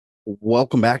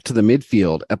Welcome back to the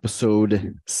midfield,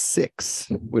 episode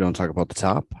 6. We don't talk about the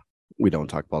top. We don't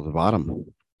talk about the bottom.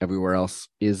 Everywhere else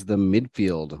is the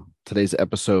midfield. Today's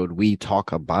episode, we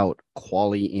talk about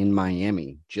Quali in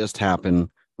Miami. Just happened.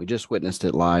 We just witnessed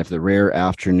it live. The rare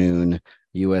afternoon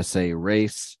USA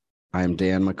race. I am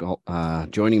Dan.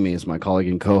 Joining me is my colleague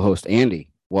and co-host Andy.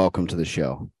 Welcome to the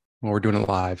show. Well, we're doing it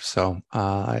live, so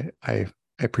I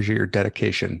appreciate your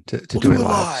dedication to We'll doing do it it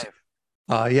live.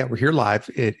 live. Yeah, we're here live.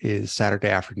 It is Saturday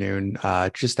afternoon,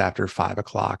 just after 5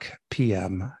 o'clock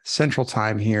p.m. Central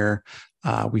Time here.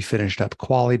 We finished up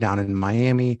Quali down in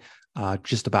Miami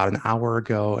just about an hour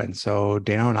ago, and so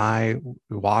Dano and I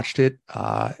we watched it.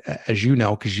 As you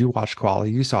know, because you watched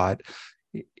Quali, you saw it.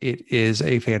 It is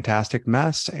a fantastic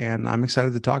mess, and I'm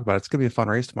excited to talk about it. It's going to be a fun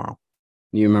race tomorrow.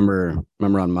 You remember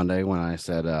on Monday when I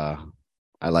said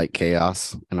I like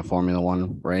chaos in a Formula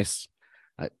One race?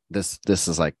 This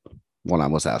is like what I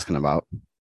was asking about.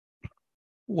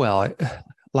 Well,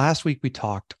 last week we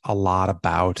talked a lot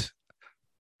about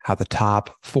how the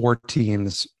top four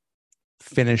teams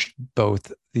finished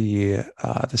both the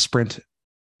sprint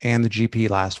and the GP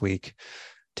last week,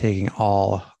 taking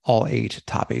all eight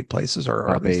top eight places, or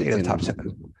at Top least eight, eight of the top 10,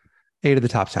 and eight of the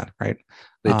top 10, right?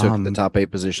 they took the top 8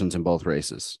 positions in both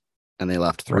races, and they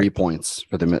left 3 Right. points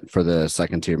for the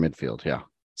second tier midfield. Yeah,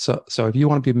 So if you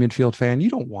want to be a midfield fan, you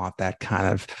don't want that kind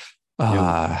of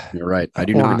no, you're right. I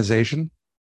do not. organization.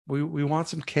 We want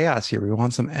some chaos here. We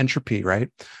want some entropy, right?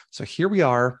 So here we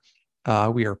are.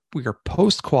 We are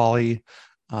post quali.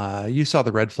 You saw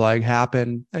the red flag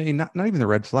happen. I mean, not even the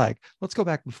red flag. Let's go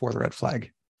back before the red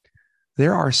flag.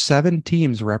 There are 7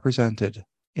 teams represented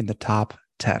in the top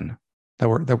 10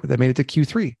 that made it to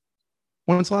Q3.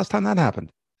 When's the last time that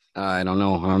happened? I don't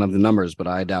know. I don't have the numbers, but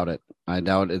I doubt it. I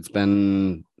doubt it's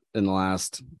been in the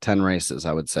last 10 races,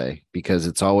 I would say, because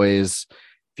it's always,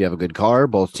 if you have a good car,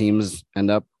 both teams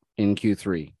end up in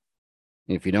Q3.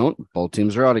 If you don't, both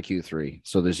teams are out of Q3.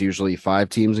 So there's usually 5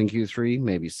 teams in Q3,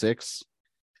 maybe 6.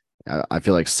 I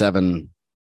feel like 7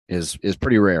 is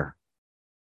pretty rare.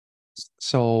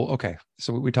 So okay,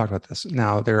 so we talked about this.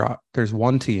 Now there's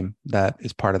one team that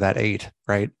is part of that 8,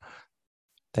 right?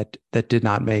 That did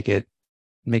not make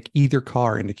either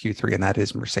car into Q3, and that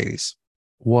is Mercedes.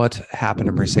 What happened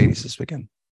to Mercedes this weekend?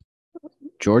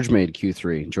 George made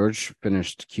Q3. George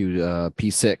finished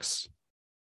P6,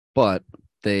 but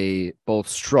they both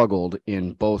struggled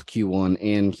in both Q1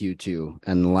 and Q2,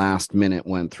 and last minute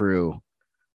went through.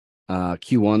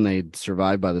 Q1 they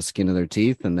survived by the skin of their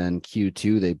teeth, and then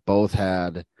Q2 they both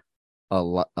had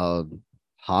a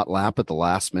hot lap at the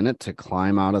last minute to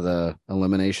climb out of the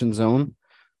elimination zone.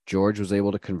 George was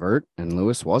able to convert, and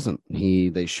Lewis wasn't.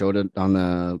 They showed it on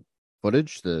the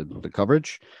footage, the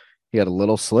coverage. He had a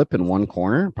little slip in one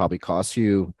corner, probably cost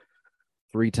you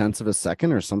 0.3 of a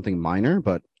second or something minor,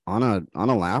 but on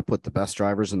a lap with the best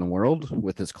drivers in the world,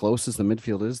 with as close as the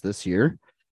midfield is this year,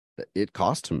 it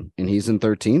cost him. And he's in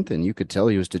 13th, and you could tell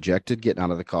he was dejected getting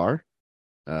out of the car.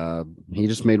 He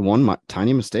just made one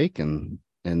tiny mistake, and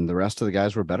the rest of the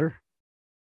guys were better.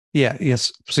 Yeah,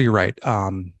 yes. So you're right.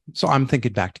 So I'm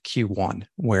thinking back to Q1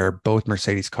 where both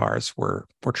Mercedes cars were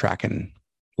tracking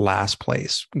last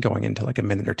place going into like a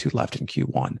minute or two left in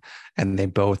Q1, and they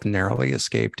both narrowly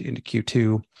escaped into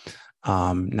Q2.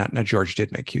 Not George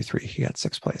did make Q3; he had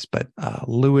 6th place, but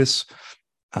Lewis,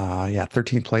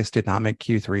 13th place did not make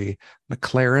Q3.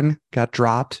 McLaren got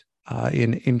dropped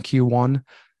in Q1.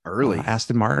 Early.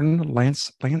 Aston Martin,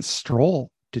 Lance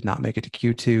Stroll did not make it to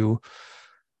Q2.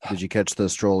 Did you catch the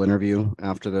Stroll interview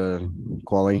after the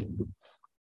quali?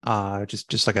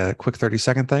 Just like a quick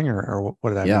 30-second thing, or what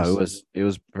did I Yeah, miss? it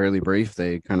was fairly brief.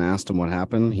 They kind of asked him what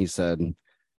happened. He said,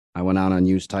 "I went out on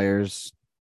used tires,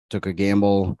 took a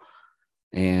gamble,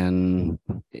 and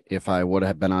if I would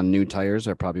have been on new tires,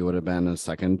 I probably would have been a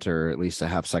second or at least a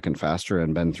half second faster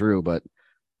and been through. But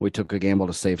we took a gamble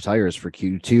to save tires for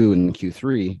Q2 and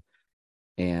Q3,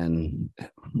 and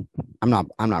I'm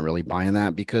not really buying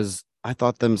that because I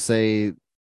thought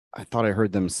I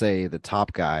heard them say the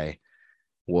top guy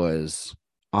was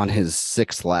on his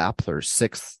 6th lap or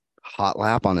 6th hot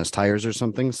lap on his tires or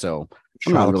something. So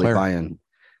I'm not Charles really Leclerc. buying,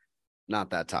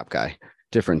 not that top guy,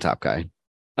 different top guy.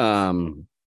 Um,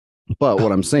 but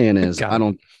what I'm saying is Got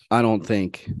it. I don't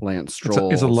think Lance It's a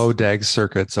low Stroll's dag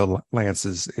circuit, so Lance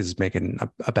is making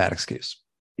a bad excuse.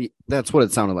 that's what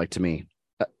it sounded like to me.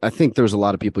 I think there was a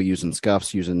lot of people using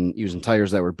scuffs, using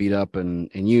tires that were beat up and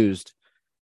used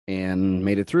and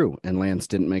made it through. And Lance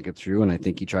didn't make it through. And I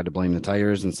think he tried to blame the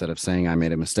tires instead of saying I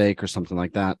made a mistake or something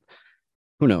like that.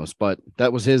 Who knows? But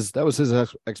that was his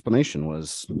explanation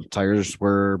was tires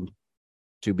were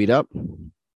too beat up.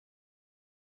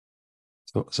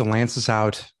 So Lance is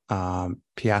out,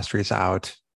 Piastri's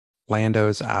out,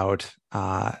 Lando's out.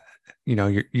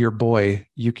 Your boy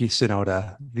Yuki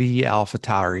Tsunoda, the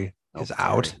AlphaTauri, is AlphaTauri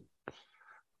out.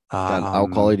 got out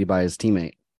Um, qualified by his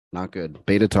teammate. Not good.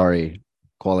 BetaTauri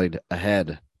qualified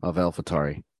ahead of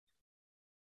AlphaTauri.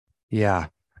 yeah,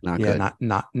 Not yeah,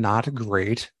 good. not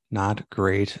great, not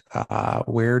great.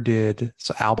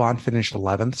 So Albon finished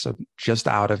 11th, so just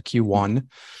out of He Q1.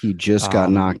 he just got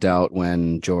Um, knocked out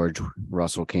when George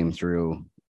Russell came through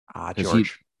because he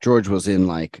George. George was in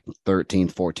like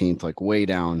 13th, 14th, like way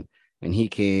down, and he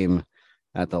came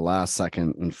at the last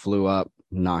second and flew up,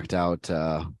 knocked out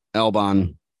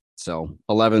Albon. So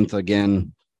 11th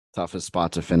again, toughest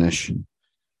spot to finish.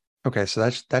 Okay, so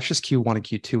that's just Q1 and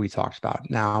Q2 we talked about.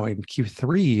 Now in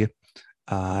Q3,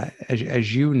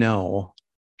 as you know,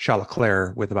 Charles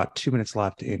Leclerc, with about 2 minutes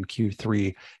left in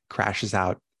Q3, crashes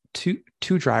out. Two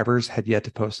drivers had yet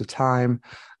to post a time,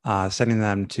 sending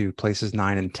them to places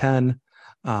 9 and 10.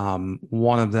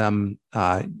 One of them,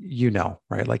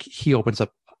 right? Like he opens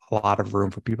up a lot of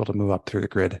room for people to move up through the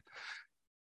grid.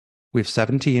 We have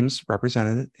 7 teams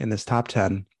represented in this top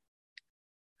 10.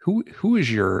 Who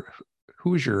is your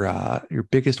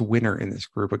biggest winner in this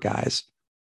group of guys?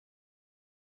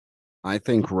 I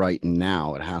think right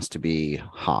now it has to be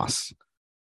Haas.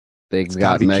 They've It's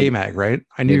got to got be Meg. K-Mag, right?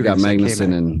 I knew you They've were going got to say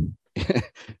Magnuson K-Mag. and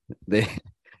they.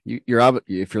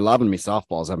 If you're lobbing me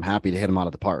softballs, I'm happy to hit them out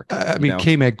of the park. I mean,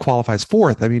 K-Mag qualifies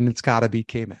fourth. I mean, it's got to be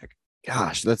K-Mag.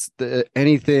 Gosh, that's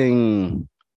anything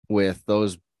with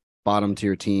those bottom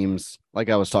tier teams. Like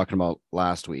I was talking about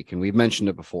last week, and we've mentioned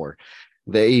it before.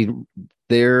 They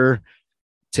their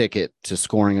ticket to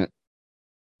scoring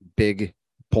big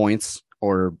points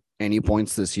or any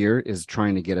points this year is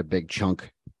trying to get a big chunk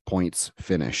points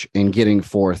finish and getting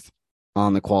fourth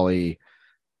on the quality,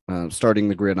 starting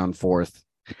the grid on fourth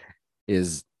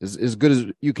is as good as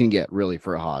you can get really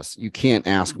for a Haas. You can't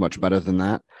ask much better than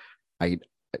that.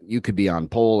 You could be on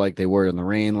pole like they were in the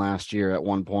rain last year at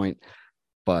one point,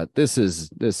 but this is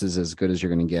as good as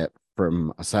you're going to get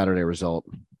from a Saturday result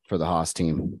for the Haas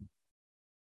team.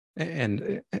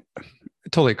 And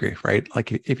totally agree, right?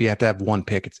 Like if you have to have one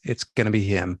pick, it's going to be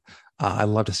him. I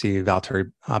love to see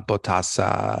Valtteri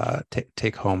Bottas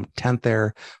take home 10th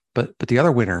there, but the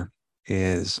other winner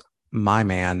is my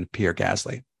man Pierre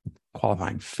Gasly,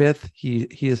 qualifying 5th. He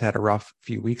has had a rough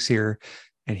few weeks here,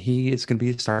 and he is going to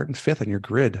be starting 5th on your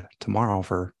grid tomorrow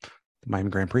for the Miami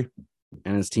Grand Prix.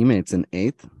 And his teammates in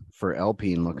 8th for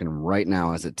Alpine. Looking right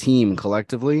now as a team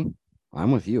collectively,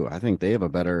 I'm with you. I think they have a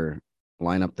better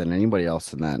lineup than anybody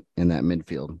else in that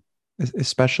midfield.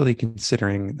 Especially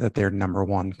considering that their number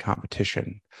one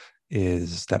competition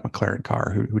is that McLaren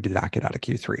car who did not get out of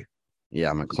Q3.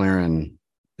 Yeah, McLaren.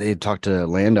 They talked to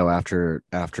Lando after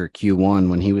Q1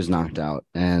 when he was knocked out,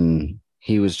 and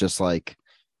he was just like,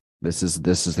 "This is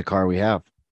the car we have."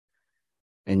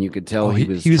 And you could tell Oh, he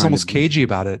was almost cagey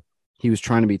about it. he was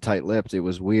trying to be tight-lipped. It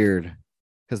was weird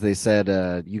because they said,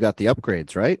 "You got the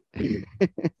upgrades, right?"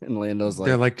 And Lando's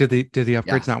They're like, like, did the "Yeah,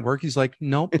 upgrades not work? He's like,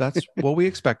 nope, that's what we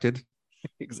expected.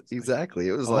 exactly."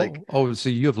 It was like Oh, so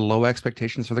you have low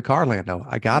expectations for the car, Lando.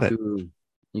 I got it.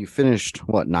 you finished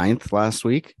what, ninth last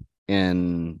week,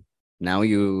 and now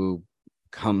you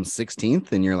come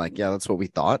 16th, and you're like, "Yeah, that's what we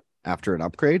thought after an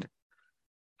upgrade."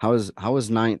 How is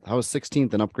ninth? How is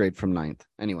 16th an upgrade from ninth?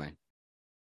 Anyway,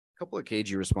 a couple of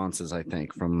cagey responses, I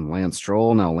think, from Lance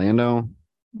Stroll, now Lando.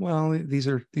 Well, these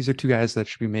are two guys that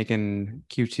should be making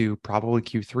Q2, probably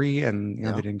Q3, and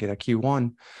Yeah. they didn't get a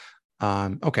Q1.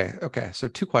 Okay. So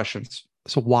 2 questions.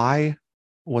 So why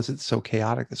was it so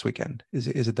chaotic this weekend? Is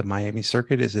it the Miami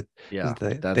circuit? Is Yeah, it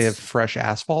they have that's fresh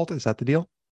asphalt? Is that the deal?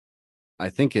 I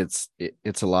think it's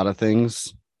a lot of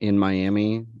things in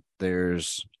Miami.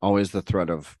 There's always the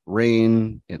threat of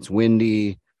rain. It's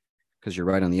windy because you're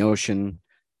right on the ocean.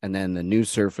 And then the new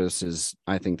surface is,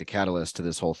 I think, the catalyst to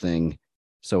this whole thing.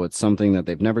 So it's something that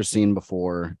they've never seen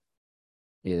before.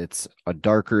 It's a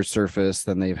darker surface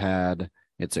than they've had.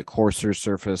 It's a coarser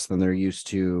surface than they're used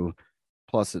to.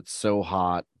 Plus, it's so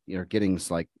hot. You're getting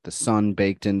like the sun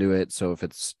baked into it. So if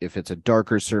it's a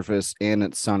darker surface and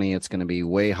it's sunny, it's going to be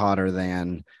way hotter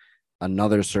than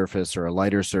another surface or a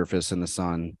lighter surface in the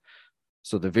sun.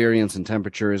 So the variance in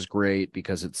temperature is great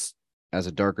because it's as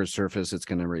a darker surface, it's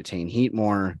going to retain heat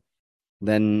more.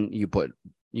 Then you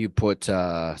put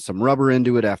some rubber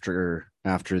into it after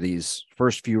these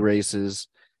first few races.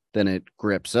 Then it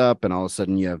grips up, and all of a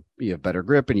sudden you have better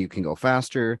grip, and you can go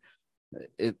faster.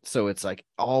 So it's like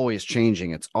always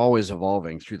changing. It's always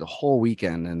evolving through the whole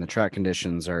weekend, and the track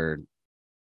conditions are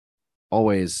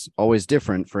always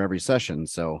different for every session.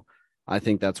 So I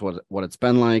think that's what it's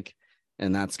been like.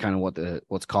 And that's kind of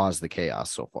what's caused the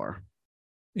chaos so far.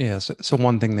 Yeah. So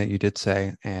one thing that you did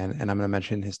say, and I'm going to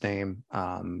mention his name,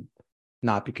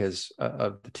 not because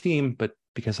of the team, but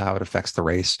because how it affects the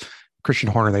race. Christian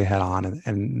Horner, they had on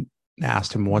and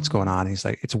asked him what's going on. He's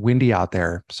like, it's windy out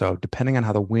there. So depending on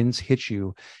how the winds hit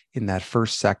you in that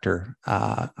first sector,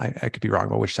 I could be wrong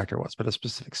about which sector it was, but a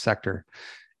specific sector,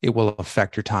 it will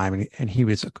affect your time. And he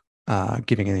was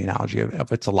giving an analogy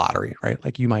of it's a lottery, right?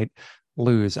 Like you might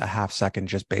lose a half second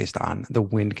just based on the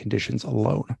wind conditions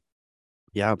alone.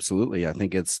 Yeah, absolutely. I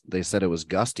think they said it was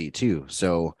gusty too.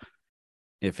 So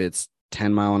if it's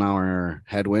 10-mile-an-hour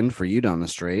headwind for you down the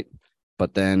straight,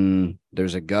 but then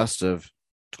there's a gust of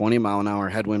 20-mile-an-hour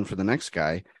headwind for the next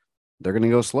guy, they're going to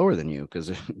go slower than you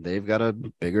because they've got a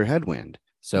bigger headwind.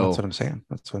 That's So what I'm saying.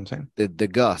 That's what I'm saying. the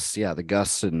gusts, yeah, the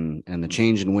gusts and the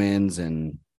change in winds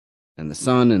and the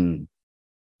sun, and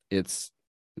it's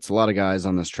a lot of guys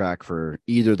on this track for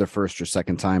either the first or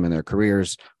second time in their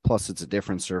careers. Plus, it's a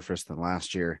different surface than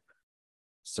last year.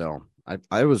 So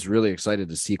I was really excited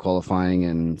to see qualifying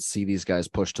and see these guys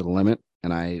push to the limit.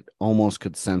 And I almost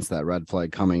could sense that red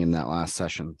flag coming in that last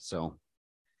session. So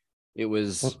it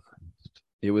was,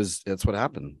 Well, that's what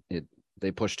happened.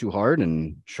 They pushed too hard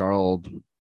and Charles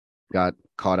got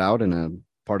caught out in a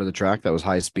part of the track that was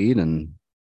high speed and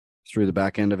threw the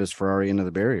back end of his Ferrari into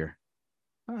the barrier.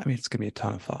 I mean, it's gonna be a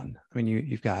ton of fun. I mean,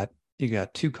 you've got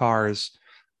two cars.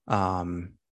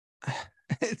 Um,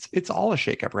 it's all a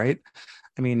shakeup, right?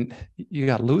 I mean, you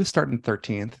got Lewis starting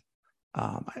 13th.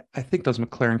 I think those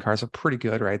McLaren cars are pretty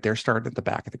good, right? They're starting at the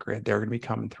back of the grid. They're going to be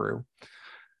coming through.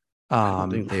 I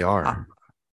don't think they are.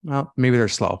 Well, maybe they're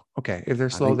slow. Okay, if they're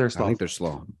slow, they're slow. I think they're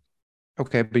slow.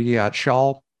 Okay, but you got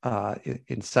Shaw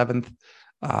in seventh.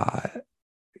 There's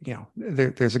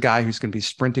a guy who's going to be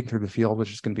sprinting through the field,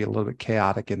 which is going to be a little bit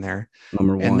chaotic in there.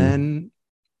 Number one.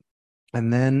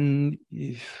 And then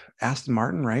Aston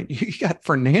Martin, right? You got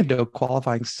Fernando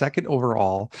qualifying second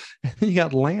overall, and then you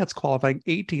got Lance qualifying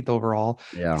 18th overall.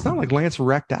 Yeah. It's not like Lance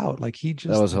wrecked out. Like he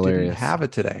just that was hilarious. didn't have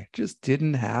it today. Just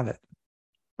didn't have it.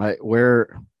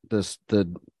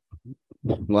 The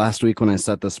last week when I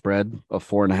set the spread of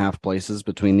 4.5 places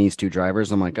between these two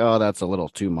drivers, I'm like, oh, that's a little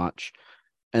too much.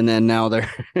 And then now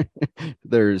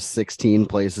there's 16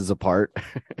 places apart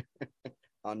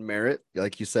on merit.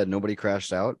 Like you said, nobody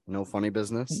crashed out. No funny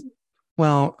business.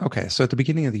 Well, okay. So at the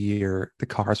beginning of the year, the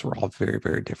cars were all very,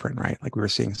 very different, right? Like we were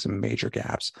seeing some major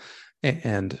gaps,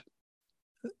 and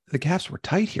the gaps were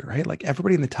tight here, right? Like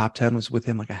everybody in the top 10 was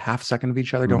within like a half second of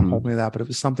each other. Don't hold me to that, but it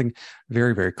was something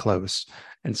very, very close.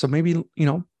 And so maybe,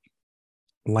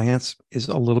 Lance is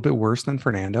a little bit worse than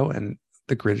Fernando, and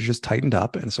the grid is just tightened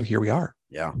up. And so here we are.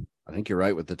 Yeah, I think you're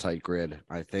right with the tight grid.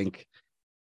 I think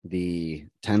the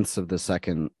tenths of the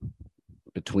second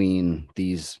between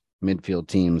these midfield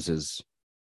teams is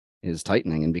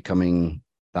tightening and becoming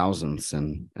thousandths.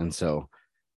 And so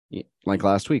like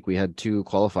last week, we had two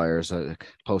qualifiers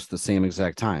post the same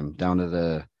exact time down to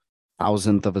the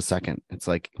thousandth of a second. It's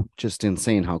like just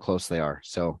insane how close they are.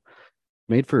 So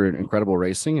made for incredible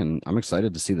racing. And I'm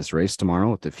excited to see this race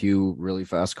tomorrow with a few really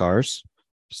fast cars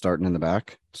starting in the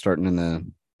back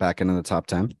end of the top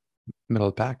 10. Middle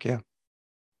of the pack. Yeah.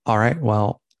 All right.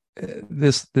 Well,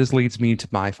 this leads me to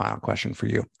my final question for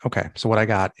you. Okay. So what I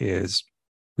got is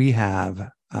we have,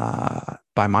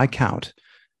 by my count,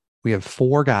 we have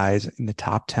 4 guys in the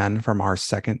top 10 from our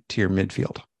second tier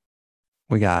midfield.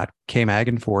 We got K-Mag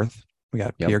in 4th. We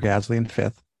got Pierre Gasly in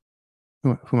 5th.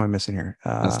 Who am I missing here?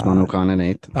 Esteban Ocon in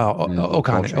 8th.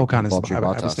 Ocon is.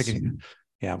 I was thinking.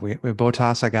 Yeah, we have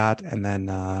Bottas. I got, and then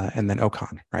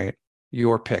Ocon. Right,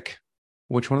 your pick.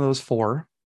 Which one of those 4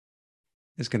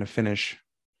 is going to finish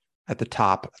at the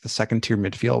top of the second tier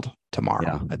midfield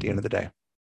tomorrow at the end of the day?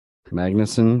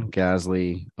 Magnussen,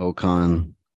 Gasly,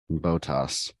 Ocon, and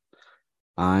Bottas.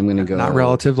 I'm going to go not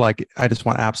relative. Like I just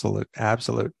want absolute.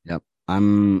 Yep.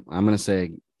 I'm going to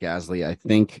say Gasly. I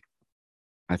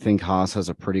think Haas has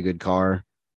a pretty good car,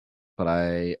 but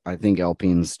I think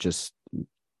Alpine's just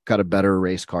got a better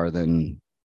race car than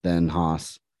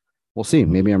Haas. We'll see.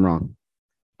 Maybe I'm wrong,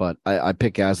 but I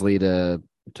pick Gasly to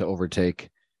overtake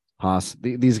Haas.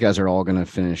 These guys are all going to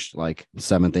finish like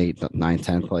 7th, 8th, 9th,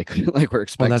 10th, like we're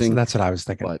expecting. Well, that's what I was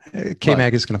thinking.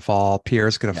 K-Mag is going to fall.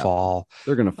 Pierre's going to fall.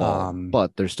 They're going to fall,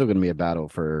 but there's still going to be a battle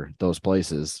for those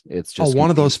places. It's just one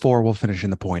of those 4 will finish in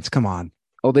the points. Come on.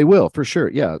 Oh, they will for sure.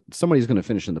 Yeah, somebody's going to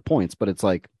finish in the points, but it's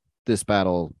like this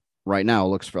battle right now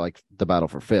looks for like the battle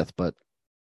for 5th, but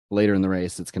later in the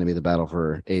race, it's going to be the battle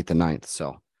for 8th and 9th.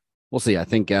 So we'll see. I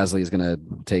think Gasly is going to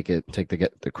take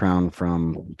the crown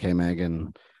from K-Mag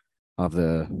and of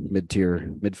the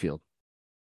mid-tier midfield.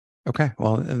 Okay.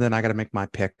 Well, and then I got to make my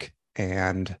pick.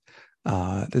 and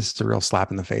this is a real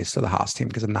slap in the face to the Haas team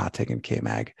because I'm not taking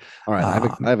K-Mag. All right,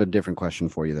 I have a different question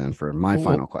for you then for my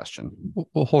final question.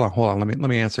 Well, hold on. Let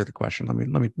me answer the question. Let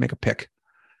me make a pick.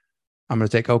 I'm going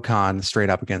to take Ocon straight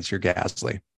up against your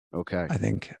Gasly. Okay. I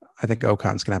think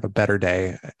Ocon's going to have a better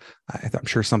day. I'm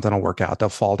sure something will work out. They'll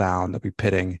fall down. They'll be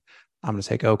pitting. I'm going to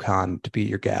take Ocon to beat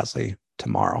your Gasly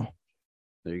tomorrow.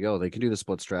 There you go. They can do the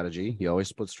split strategy. You always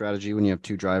split strategy when you have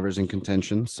two drivers in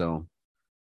contention. So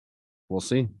we'll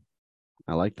see.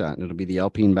 I like that. It'll be the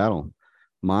Alpine battle.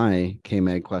 My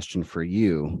K-Mag question for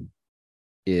you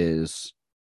is,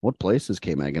 what place is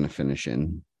K-Mag going to finish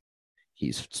in?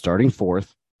 He's starting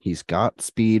fourth. He's got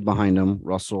speed behind him.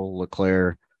 Russell,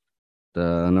 Leclerc,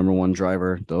 the number one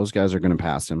driver. Those guys are going to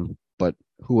pass him. But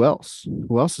who else?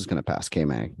 Who else is going to pass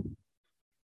K-Mag?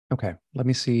 Okay, let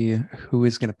me see who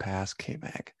is going to pass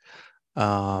K-Mag.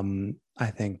 I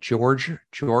think George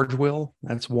will.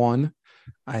 That's one.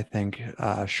 I think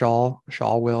Shaw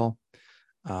will.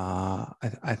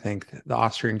 I think the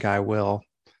Austrian guy will.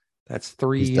 That's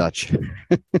three. He's Dutch.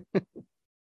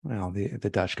 Well, the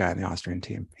Dutch guy in the Austrian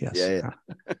team. Yes. Yeah.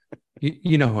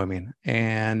 You know who I mean.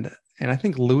 And I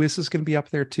think Lewis is going to be up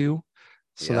there too.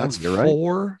 So that's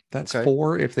four. Right. That's okay.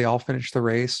 Four if they all finish the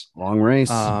race. Long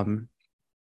race.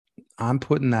 I'm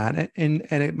putting that, and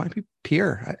it might be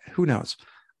Pierre. Who knows?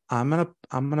 I'm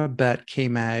gonna bet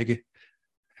K-Mag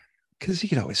because he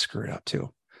could always screw it up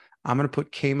too. I'm gonna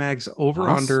put K-Mag's over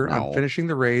under on finishing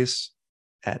the race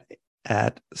at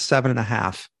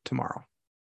 7.5 tomorrow.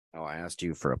 Oh, I asked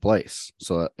you for a place.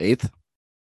 So eighth.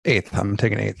 I'm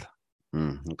taking eighth.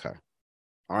 Okay.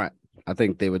 All right. I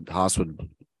think Haas would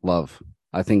love.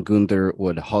 I think Gunther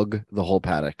would hug the whole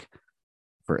paddock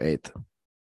for eighth.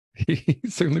 He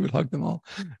certainly would hug them all.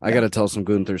 I got to tell some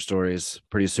Gunther stories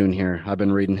pretty soon here. I've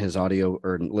been reading his audio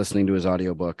or listening to his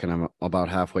audiobook, and I'm about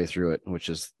halfway through it, which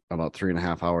is about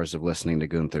 3.5 hours of listening to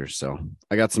Gunther. So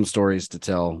I got some stories to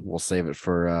tell. We'll save it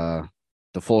for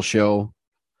the full show,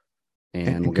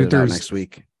 and we'll get it out next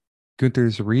week.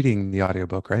 Gunther's reading the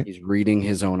audiobook, right? He's reading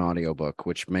his own audiobook,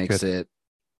 which makes it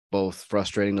both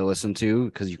frustrating to listen to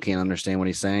because you can't understand what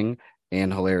he's saying,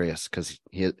 and hilarious because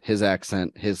his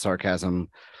accent, his sarcasm,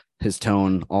 his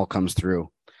tone all comes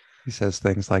through. He says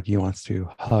things like he wants to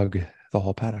hug the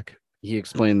whole paddock. He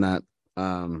explained that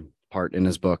part in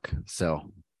his book.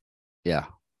 So, yeah,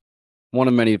 one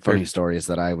of many funny stories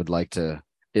that I would like to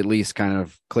at least kind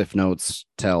of cliff notes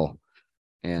tell.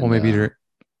 And well, maybe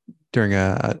during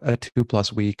a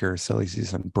 2+ week or silly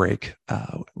season break,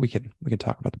 we can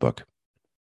talk about the book.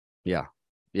 Yeah.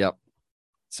 Yep.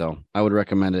 So I would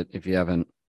recommend it if you haven't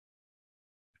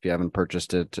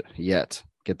purchased it yet.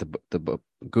 Get the book,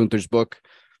 Gunther's book.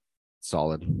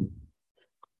 Solid.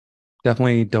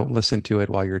 Definitely don't listen to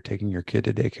it while you're taking your kid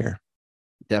to daycare.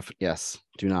 Yes.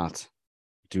 Do not.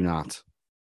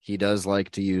 He does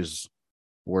like to use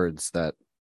words that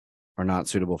are not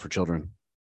suitable for children.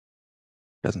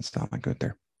 Doesn't sound like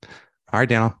Gunther. All right,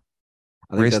 Daniel.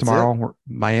 Race tomorrow,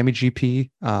 Miami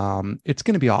GP. It's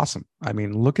going to be awesome. I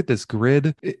mean, look at this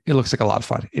grid. It looks like a lot of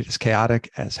fun. It is chaotic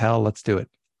as hell. Let's do it.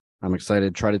 I'm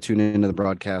excited. Try to tune into the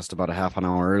broadcast about a half an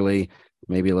hour early,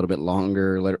 maybe a little bit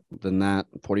longer than that,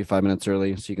 45 minutes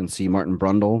early, so you can see Martin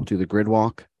Brundle do the grid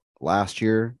walk. Last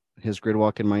year, his grid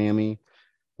walk in Miami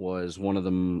was one of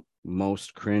the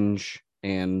most cringe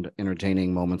and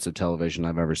entertaining moments of television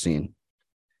I've ever seen.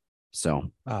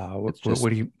 So, what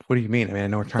do you mean? I mean, I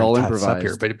know we're trying to tie this up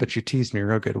here, but you teased me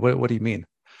real good. What do you mean?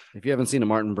 If you haven't seen a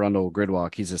Martin Brundle grid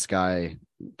walk, he's a Sky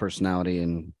personality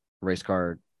and race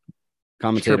car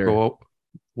commentator. Sure,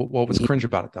 what was cringe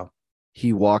about it though?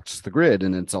 He walked the grid,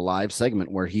 and it's a live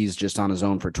segment where he's just on his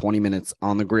own for 20 minutes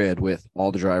on the grid with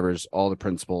all the drivers, all the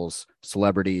principals,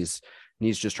 celebrities, and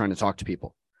he's just trying to talk to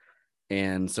people.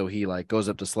 And so he like goes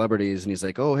up to celebrities and he's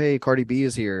like, "Oh, hey, Cardi B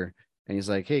is here." And he's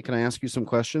like, "Hey, can I ask you some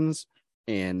questions?"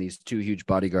 And these two huge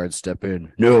bodyguards step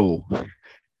in. No.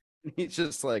 He's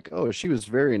just like, "Oh, she was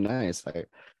very nice. I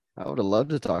would have loved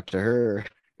to talk to her."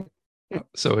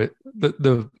 So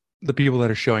the people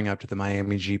that are showing up to the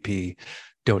Miami GP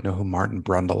don't know who Martin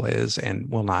Brundle is and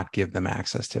will not give them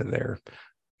access to their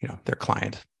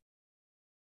client.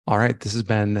 All right, this has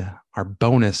been our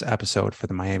bonus episode for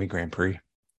the Miami Grand Prix.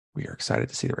 We are excited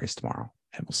to see the race tomorrow,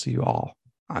 and we'll see you all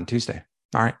on Tuesday.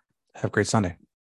 All right, have a great Sunday.